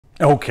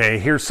Okay,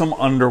 here's some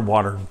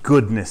underwater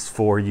goodness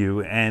for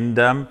you.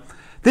 And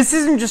this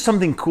isn't just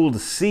something cool to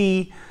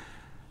see.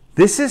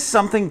 This is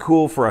something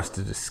cool for us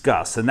to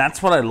discuss. And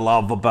that's what I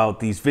love about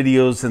these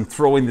videos and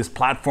throwing this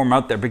platform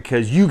out there,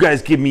 because you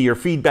guys give me your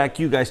feedback.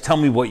 You guys tell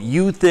me what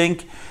you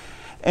think.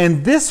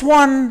 And this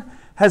one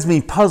has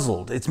me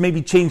puzzled. It's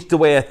maybe changed the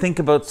way I think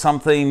about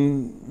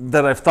something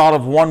that I've thought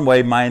of one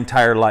way my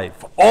entire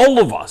life. All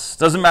of us,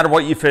 doesn't matter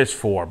what you fish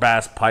for,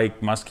 bass,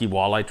 pike, muskie,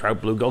 walleye,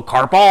 trout, bluegill,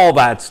 carp, all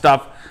that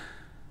stuff.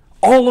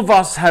 All of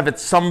us have at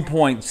some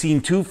point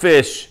seen two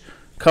fish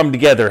come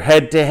together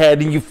head to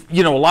head. And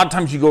you know, a lot of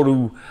times you go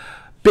to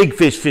big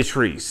fish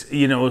fisheries,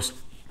 you know,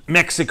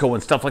 Mexico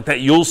and stuff like that.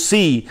 You'll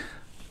see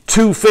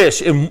two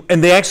fish and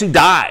they actually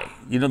die.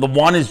 You know, the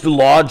one is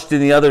lodged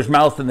in the other's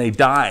mouth and they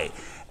die.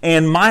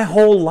 And my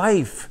whole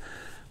life,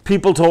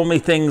 people told me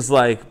things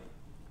like,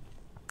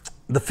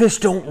 the fish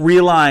don't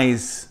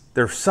realize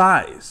their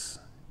size.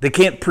 They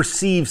can't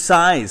perceive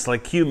size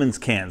like humans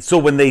can. So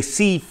when they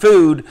see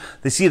food,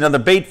 they see another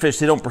bait fish,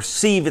 they don't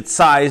perceive its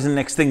size, and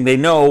next thing they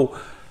know,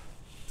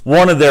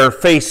 one of their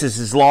faces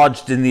is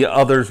lodged in the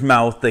other's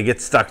mouth, they get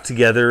stuck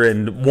together,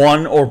 and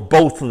one or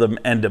both of them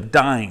end up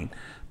dying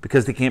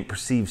because they can't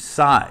perceive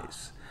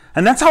size.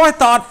 And that's how I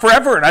thought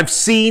forever, and I've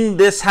seen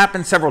this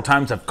happen several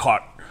times.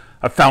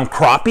 I've found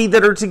crappie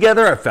that are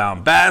together, I've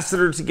found bass that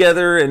are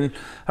together, and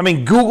I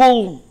mean,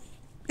 Google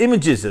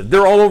images,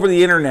 they're all over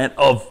the internet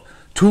of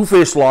two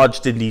fish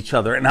lodged into each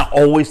other, and I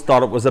always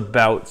thought it was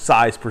about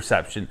size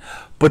perception.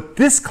 But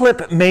this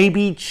clip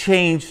maybe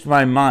changed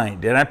my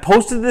mind, and I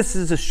posted this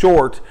as a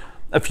short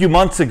a few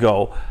months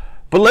ago,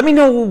 but let me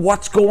know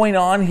what's going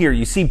on here.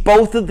 You see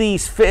both of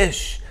these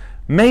fish,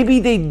 maybe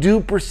they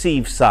do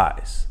perceive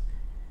size.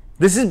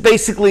 This is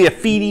basically a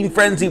feeding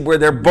frenzy where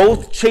they're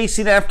both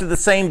chasing after the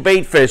same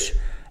bait fish,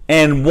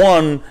 and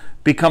one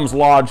becomes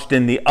lodged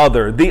in the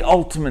other. The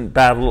ultimate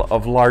battle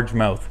of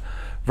largemouth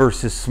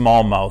versus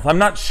smallmouth. I'm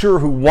not sure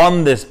who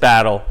won this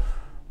battle,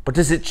 but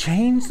does it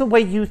change the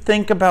way you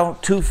think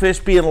about two fish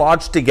being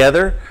lodged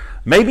together?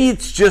 Maybe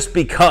it's just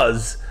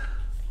because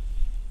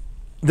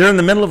they're in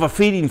the middle of a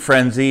feeding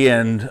frenzy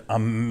and a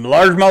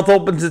largemouth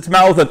opens its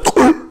mouth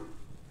and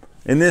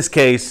in this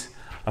case,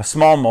 a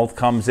smallmouth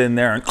comes in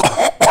there and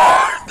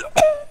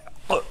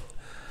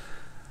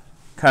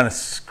kind of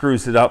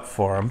screws it up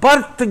for them.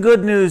 But the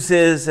good news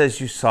is, as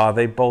you saw,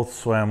 they both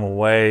swam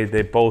away.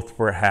 They both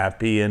were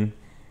happy, and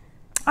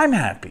I'm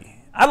happy.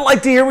 I'd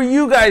like to hear what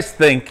you guys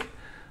think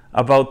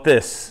about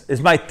this.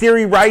 Is my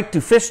theory right? Do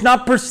fish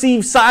not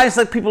perceive size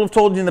like people have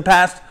told you in the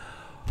past?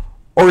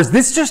 Or is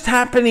this just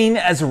happening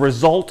as a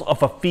result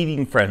of a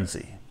feeding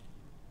frenzy?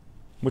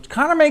 Which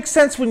kind of makes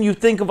sense when you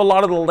think of a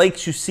lot of the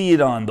lakes you see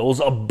it on, those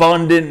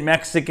abundant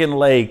Mexican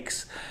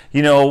lakes,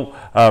 you know,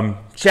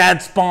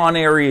 shad spawn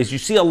areas. You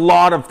see a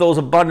lot of those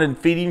abundant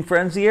feeding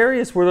frenzy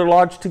areas where they're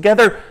lodged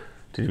together.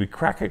 Did we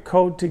crack a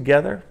code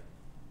together?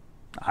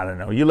 I don't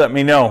know. You let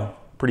me know.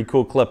 Pretty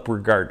cool clip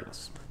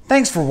regardless.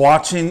 Thanks for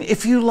watching.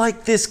 If you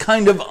like this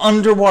kind of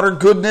underwater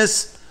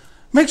goodness,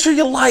 make sure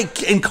you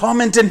like and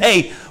comment, and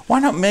hey,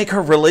 why not make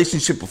our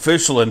relationship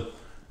official and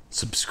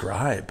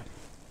subscribe?